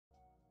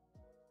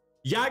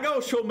Jago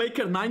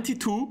Showmaker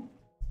 92.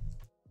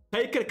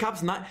 Faker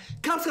Caps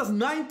has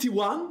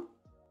 91.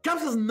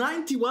 Caps has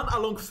 91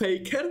 along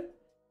Faker.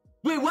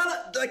 Wait,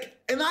 what? Like,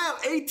 and I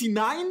have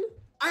 89?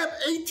 I have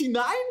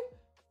 89?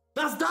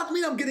 Does that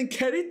mean I'm getting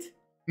carried?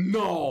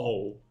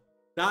 No.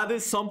 That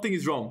is, something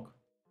is wrong.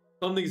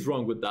 Something is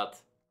wrong with that.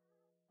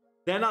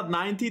 Then at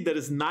 90, there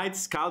is Knight,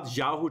 Scout,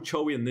 Xiaohu,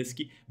 Chowi, and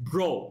Niski.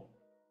 Bro,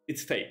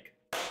 it's fake.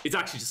 It's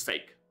actually just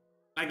fake.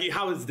 Like,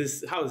 how is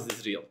this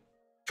real?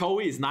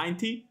 Chowi is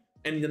 90,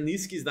 and the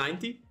Niski is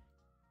 90.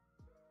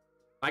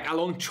 Like,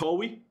 along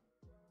Chowi.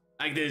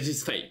 Like, they're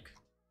just fake.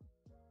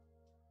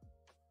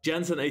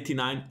 Jensen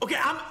 89. Okay,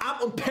 I'm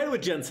on par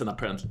with Jensen,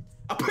 apparently.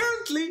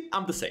 Apparently,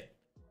 I'm the same.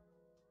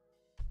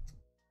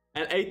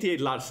 And 88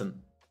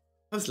 Larsen.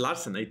 How's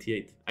Larsen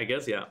 88? I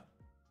guess, yeah.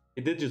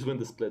 He did just win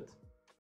the split.